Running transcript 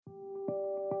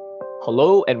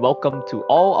Hello and welcome to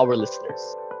all our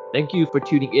listeners. Thank you for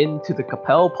tuning in to the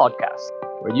Capel podcast,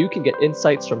 where you can get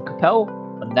insights from Capel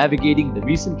on navigating the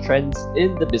recent trends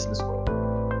in the business world.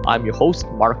 I'm your host,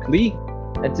 Mark Lee,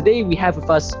 and today we have with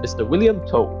us Mr. William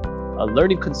To, a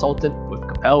learning consultant with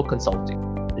Capel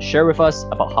Consulting, to share with us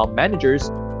about how managers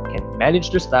can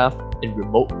manage their staff in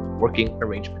remote working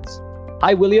arrangements.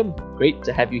 Hi, William. Great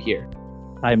to have you here.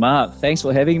 Hi, Mark. Thanks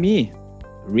for having me.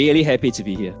 Really happy to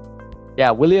be here.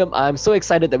 Yeah, William, I'm so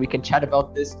excited that we can chat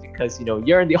about this because,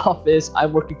 you're in the office,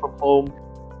 I'm working from home.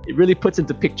 It really puts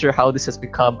into picture how this has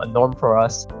become a norm for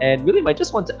us. And William, I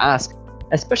just want to ask,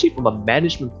 especially from a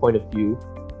management point of view,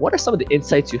 what are some of the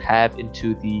insights you have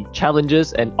into the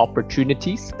challenges and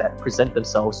opportunities that present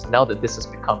themselves now that this has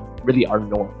become really our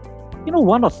norm?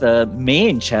 One of the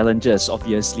main challenges,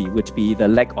 obviously, would be the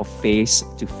lack of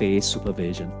face-to-face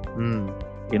supervision.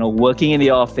 Working in the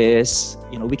office,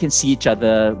 we can see each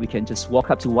other. We can just walk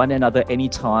up to one another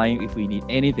anytime if we need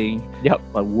anything. Yep.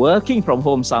 But working from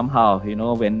home somehow,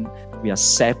 when we are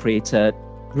separated,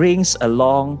 brings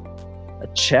along a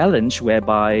challenge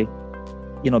whereby,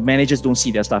 managers don't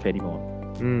see their staff anymore.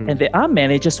 And there are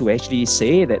managers who actually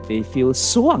say that they feel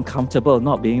so uncomfortable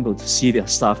not being able to see their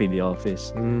staff in the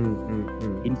office.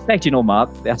 In fact,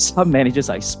 Mark, there are some managers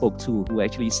I spoke to who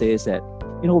actually says that,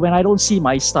 when I don't see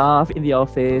my staff in the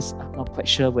office, I'm not quite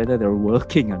sure whether they're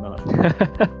working or not.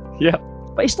 Yeah.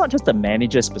 But it's not just the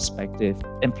manager's perspective.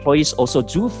 Employees also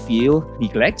do feel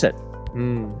neglected.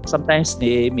 Sometimes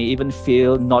they may even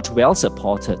feel not well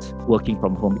supported working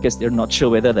from home because they're not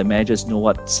sure whether the managers know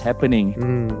what's happening,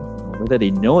 whether they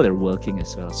know they're working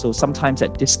as well. So sometimes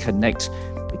that disconnect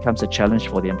becomes a challenge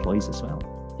for the employees as well.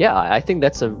 Yeah, I think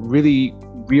that's a really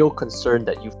real concern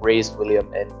that you've raised,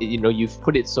 William, and you've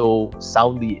put it so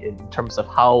soundly in terms of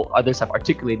how others have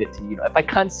articulated to you. If I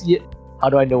can't see it, how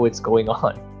do I know what's going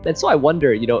on? And so I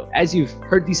wonder, as you've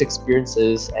heard these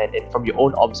experiences and from your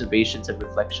own observations and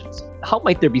reflections, how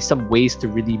might there be some ways to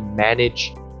really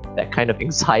manage that kind of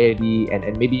anxiety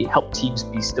and maybe help teams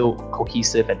be still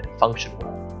cohesive and function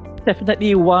well?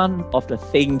 Definitely one of the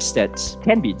things that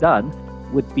can be done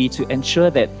would be to ensure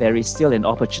that there is still an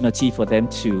opportunity for them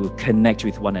to connect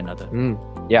with one another.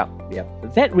 Yeah.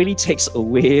 That really takes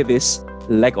away this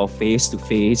lack of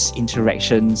face-to-face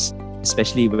interactions,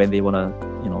 especially when they want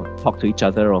to, talk to each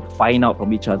other or find out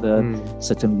from each other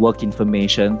certain work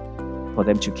information for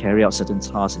them to carry out certain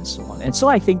tasks and so on. And so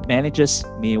I think managers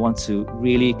may want to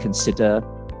really consider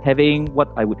having what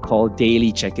I would call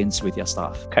daily check-ins with your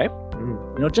staff. Okay.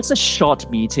 Just a short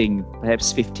meeting,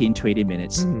 perhaps 15, 20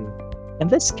 minutes. And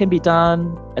this can be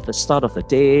done at the start of the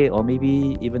day or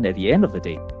maybe even at the end of the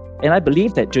day. And I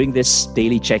believe that during this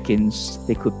daily check-ins,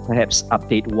 they could perhaps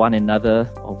update one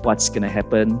another of what's going to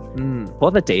happen for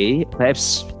the day,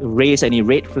 perhaps raise any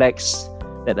red flags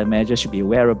that the manager should be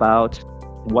aware about,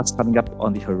 and what's coming up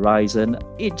on the horizon.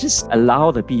 It just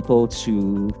allows the people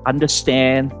to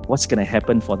understand what's going to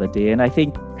happen for the day. And I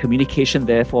think communication,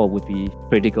 therefore, would be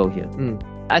critical here.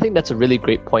 I think that's a really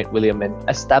great point, William, and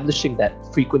establishing that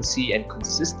frequency and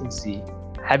consistency,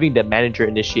 having the manager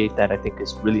initiate that, I think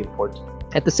is really important.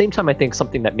 At the same time, I think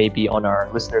something that may be on our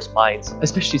listeners' minds,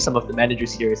 especially some of the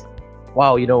managers here, is,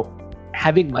 wow,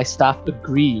 having my staff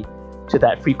agree to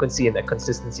that frequency and that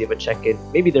consistency of a check-in,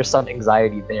 maybe there's some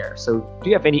anxiety there. So do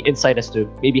you have any insight as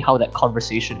to maybe how that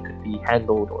conversation could be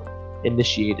handled or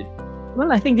initiated?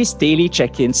 Well, I think these daily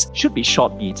check-ins should be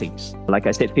short meetings. Like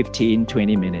I said, 15,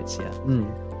 20 minutes,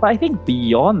 But I think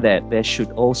beyond that, there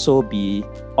should also be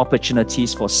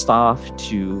opportunities for staff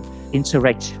to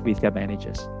interact with their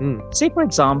managers. Say, for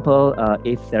example,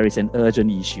 if there is an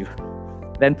urgent issue,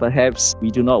 then perhaps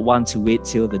we do not want to wait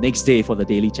till the next day for the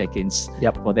daily check-ins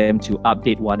for them to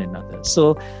update one another.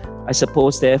 So I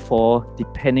suppose, therefore,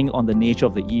 depending on the nature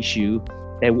of the issue,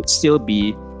 there would still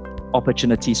be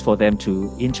opportunities for them to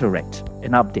interact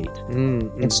and update.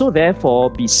 And so,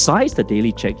 therefore, besides the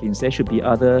daily check-ins, there should be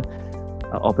other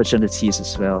opportunities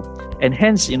as well. And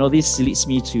hence, this leads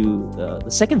me to the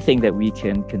second thing that we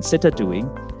can consider doing,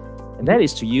 and that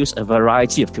is to use a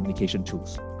variety of communication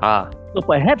tools. So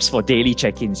perhaps for daily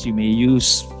check-ins, you may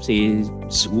use, say,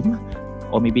 Zoom,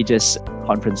 or maybe just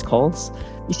conference calls.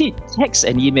 You see, texts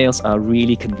and emails are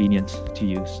really convenient to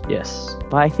use. Yes.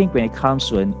 But I think when it comes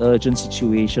to an urgent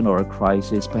situation or a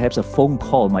crisis, perhaps a phone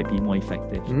call might be more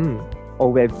effective.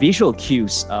 Or where visual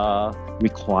cues are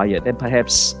required, then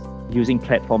perhaps using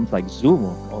platforms like Zoom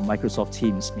or Microsoft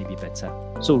Teams may be better.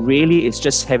 So really, it's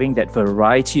just having that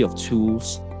variety of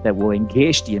tools that will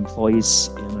engage the employees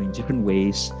in different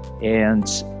ways. And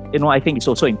I think it's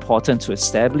also important to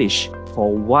establish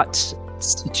for what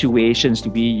situations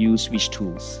do we use which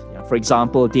tools. For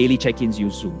example, daily check-ins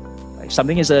use Zoom. if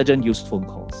something is urgent, use phone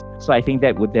calls. So I think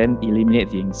that would then eliminate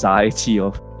the anxiety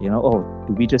of,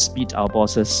 do we just meet our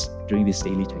bosses during these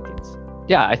daily check-ins?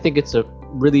 Yeah, I think it's a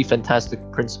really fantastic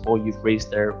principle you've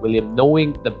raised there, William.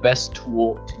 Knowing the best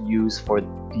tool to use for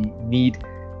the need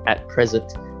at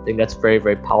present, I think that's very,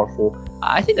 very powerful.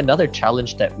 I think another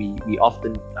challenge that we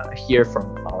often hear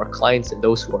from our clients and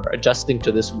those who are adjusting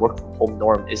to this work from home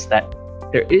norm is that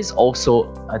there is also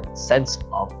a sense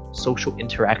of social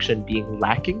interaction being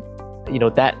lacking.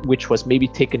 That which was maybe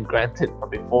taken granted from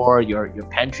before, your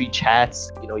pantry chats,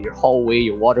 your hallway,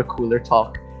 your water cooler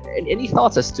talk. And any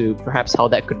thoughts as to perhaps how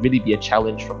that could really be a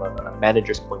challenge from a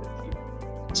manager's point of view?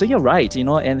 So you're right,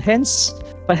 and hence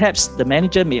perhaps the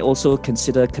manager may also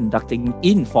consider conducting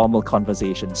informal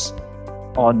conversations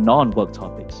on non-work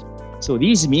topics. So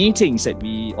these meetings that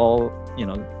we all,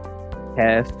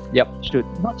 have should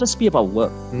not just be about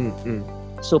work.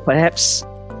 So perhaps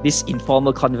these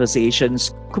informal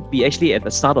conversations could be actually at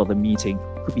the start of the meeting.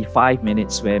 Could be 5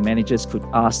 minutes where managers could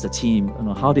ask the team,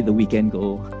 how did the weekend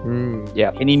go?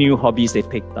 Any new hobbies they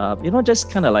picked up?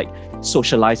 Just kind of like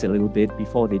socialize a little bit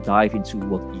before they dive into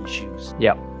work issues.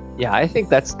 Yeah, I think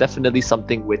that's definitely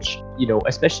something which,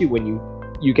 especially when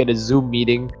you get a Zoom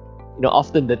meeting,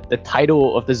 often the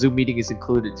title of the Zoom meeting is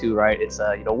included too, right? It's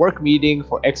a work meeting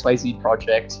for XYZ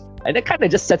project. And it kind of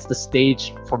just sets the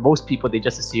stage for most people. They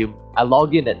just assume I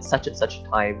log in at such and such a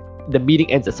time. The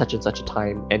meeting ends at such and such a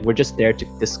time, and we're just there to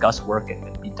discuss work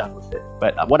and be done with it.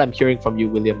 But what I'm hearing from you,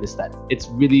 William, is that it's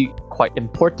really quite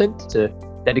important to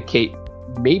dedicate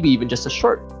maybe even just a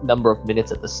short number of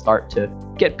minutes at the start to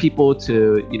get people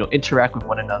to, interact with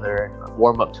one another and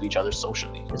warm up to each other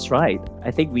socially. That's right. I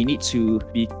think we need to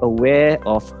be aware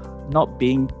of not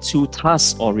being too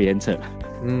task-oriented.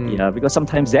 Yeah, because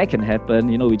sometimes that can happen.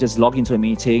 We just log into a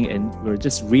meeting and we're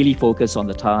just really focused on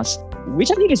the task,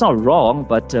 which I think is not wrong,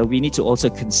 but we need to also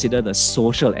consider the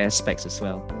social aspects as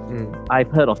well. I've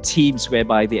heard of teams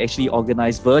whereby they actually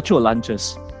organize virtual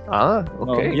lunches.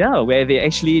 Okay. Where they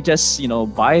actually just,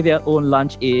 buy their own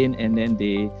lunch in and then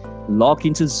they log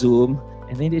into Zoom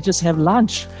and then they just have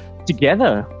lunch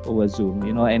together over Zoom,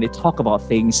 and they talk about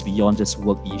things beyond just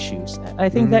work issues. I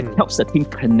think that helps the team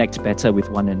connect better with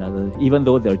one another, even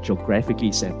though they're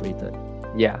geographically separated.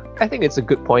 Yeah, I think it's a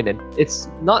good point, and it's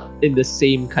not in the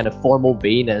same kind of formal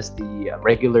vein as the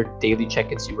regular daily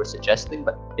check-ins you were suggesting,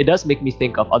 but it does make me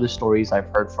think of other stories I've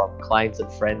heard from clients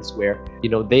and friends where,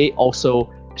 they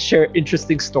also share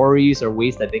interesting stories or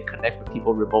ways that they connect with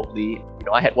people remotely.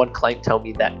 I had one client tell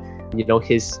me that,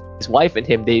 his wife and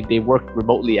him, they work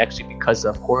remotely actually because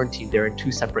of quarantine. They're in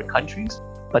 2 separate countries,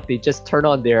 but they just turn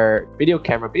on their video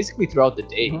camera basically throughout the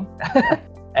day.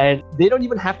 And they don't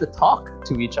even have to talk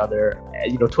to each other,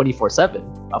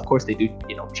 24/7. Of course, they do,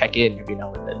 check in every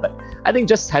now and then. But I think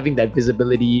just having that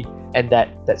visibility and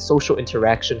that social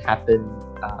interaction happen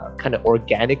kind of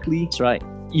organically. That's right.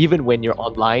 Even when you're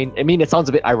online. I mean, it sounds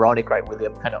a bit ironic, right,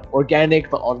 William? Kind of organic,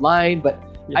 but online. But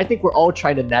I think we're all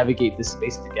trying to navigate this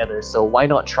space together. So why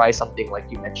not try something like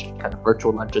you mentioned, kind of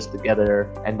virtual lunches together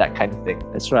and that kind of thing?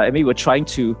 That's right. I mean, we're trying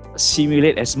to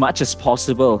simulate as much as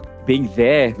possible being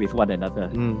there with one another,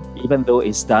 even though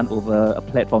it's done over a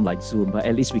platform like Zoom. But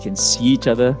at least we can see each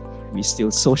other. We still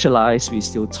socialize. We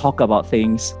still talk about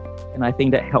things. And I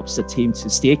think that helps the team to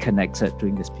stay connected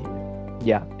during this period.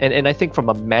 Yeah. And I think from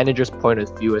a manager's point of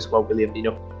view as well, William,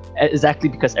 exactly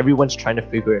because everyone's trying to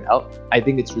figure it out, I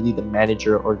think it's really the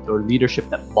manager or leadership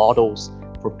that models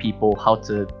for people how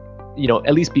to,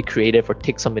 at least be creative or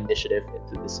take some initiative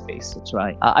into this space. That's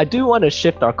right. I do want to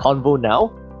shift our convo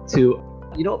now to,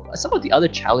 some of the other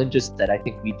challenges that I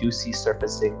think we do see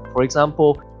surfacing. For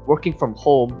example, working from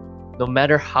home, no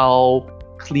matter how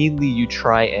cleanly you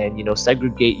try and,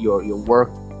 segregate your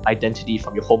work identity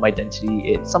from your home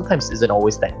identity, it sometimes isn't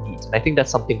always that neat. And I think that's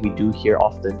something we do hear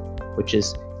often, which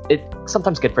is it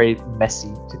sometimes get very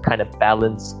messy to kind of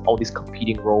balance all these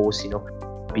competing roles,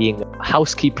 being a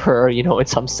housekeeper, in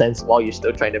some sense, while you're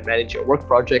still trying to manage your work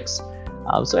projects.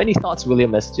 So any thoughts,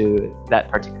 William, as to that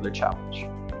particular challenge?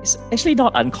 It's actually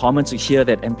not uncommon to hear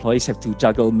that employees have to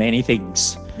juggle many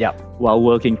things while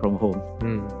working from home.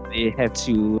 They have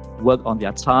to work on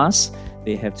their tasks.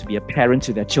 They have to be a parent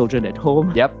to their children at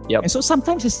home. Yep. And so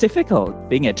sometimes it's difficult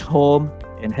being at home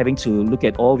and having to look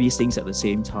at all these things at the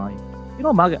same time.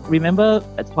 Mark, remember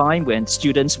a time when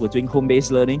students were doing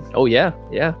home-based learning? Oh, yeah.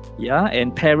 Yeah,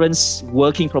 and parents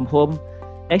working from home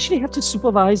actually have to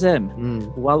supervise them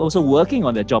while also working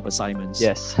on their job assignments.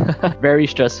 Yes, very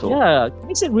stressful. Yeah, it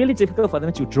makes it really difficult for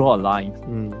them to draw a line.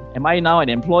 Am I now an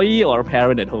employee or a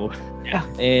parent at home? Yeah.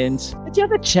 And the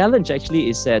other challenge actually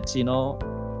is that,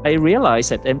 I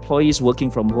realized that employees working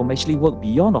from home actually work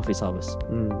beyond office hours.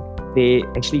 they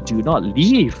actually do not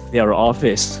leave their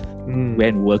office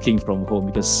when working from home,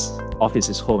 because office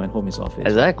is home and home is office.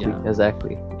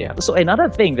 Exactly. Yeah. So another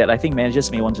thing that I think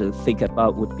managers may want to think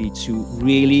about would be to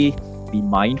really be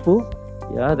mindful,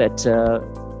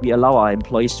 that we allow our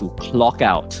employees to clock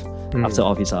out after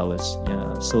office hours,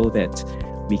 so that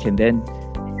we can then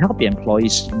help the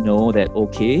employees know that,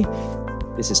 okay,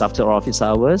 this is after office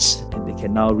hours, and they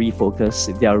can now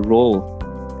refocus their role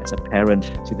as a parent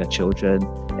to their children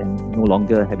and no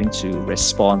longer having to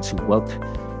respond to work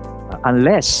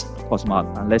unless, of course, Mark,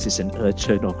 unless it's an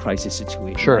urgent or crisis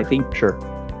situation. Sure. I think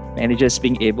managers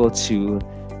being able to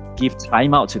give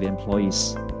time out to the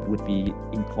employees would be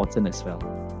important as well.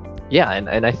 Yeah,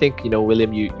 and I think,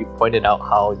 William, you pointed out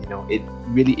how, it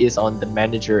really is on the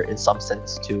manager in some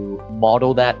sense to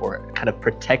model that or kind of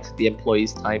protect the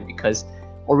employees' time, because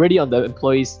already on the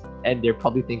employees' end, they're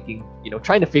probably thinking,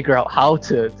 trying to figure out how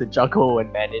to juggle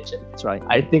and manage. And that's right.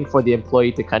 I think for the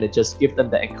employee to kind of just give them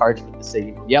the encouragement to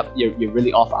say, yep, you're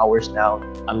really off hours now.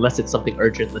 Unless it's something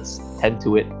urgent, let's tend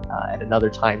to it at another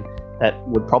time. That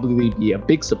would probably be a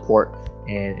big support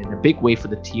and a big way for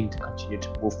the team to continue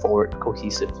to move forward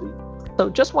cohesively. So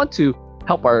just want to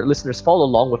help our listeners follow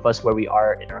along with us where we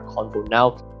are in our convo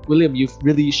now. William, you've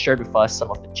really shared with us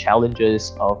some of the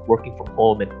challenges of working from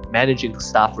home and managing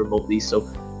staff remotely. So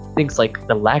things like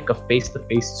the lack of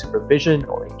face-to-face supervision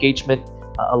or engagement,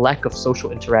 a lack of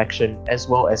social interaction, as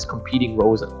well as competing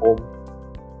roles at home.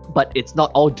 But it's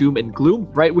not all doom and gloom,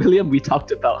 right, William? We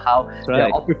talked about how there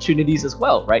are opportunities as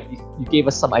well, right? You gave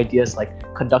us some ideas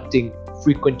like conducting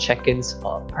frequent check-ins,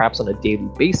 perhaps on a daily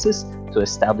basis, to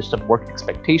establish some work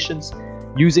expectations,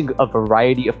 using a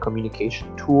variety of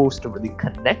communication tools to really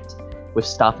connect with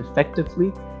staff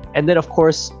effectively, and then, of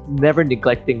course, never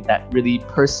neglecting that really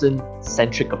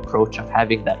person-centric approach of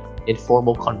having that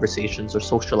informal conversations or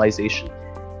socialization,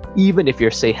 even if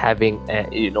you're, say, having a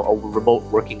remote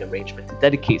working arrangement. To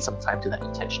dedicate some time to that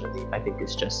intentionally, I think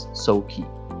is just so key.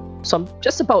 So I'm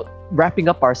just about wrapping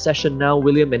up our session now,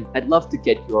 William, and I'd love to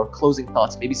get your closing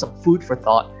thoughts, maybe some food for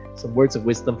thought, some words of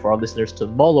wisdom for our listeners to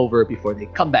mull over before they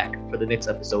come back for the next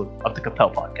episode of the Capel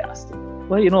Podcast.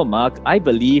 Well, Mark, I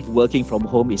believe working from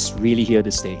home is really here to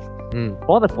stay.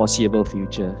 For the foreseeable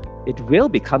future, it will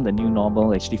become the new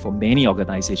normal actually for many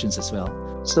organizations as well.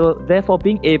 So therefore,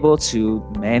 being able to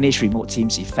manage remote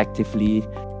teams effectively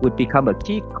would become a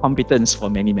key competence for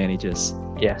many managers.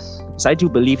 Yes. So I do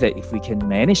believe that if we can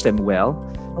manage them well,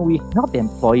 we help the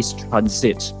employees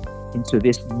transit into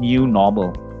this new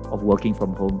normal of working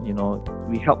from home.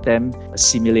 We help them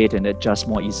assimilate and adjust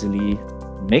more easily,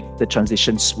 make the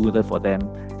transition smoother for them.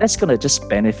 That's going to just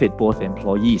benefit both the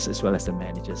employees as well as the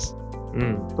managers.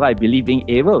 So I believe being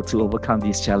able to overcome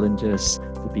these challenges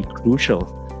will be crucial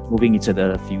moving into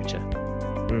the future.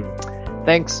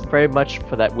 Thanks very much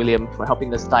for that, William, for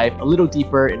helping us dive a little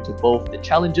deeper into both the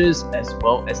challenges as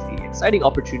well as the exciting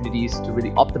opportunities to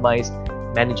really optimize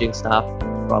managing staff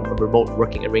from a remote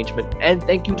working arrangement. And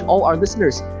thank you to all our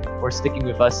listeners for sticking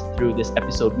with us through this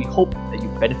episode. We hope that you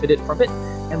benefited from it,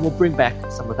 and we'll bring back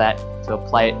some of that to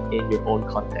apply it in your own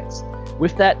context.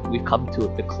 With that, we've come to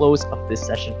the close of this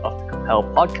session of the Capel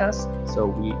Podcast. So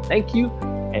we thank you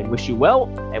and wish you well,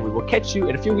 and we will catch you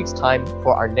in a few weeks' time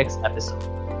for our next episode.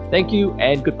 Thank you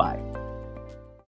and goodbye.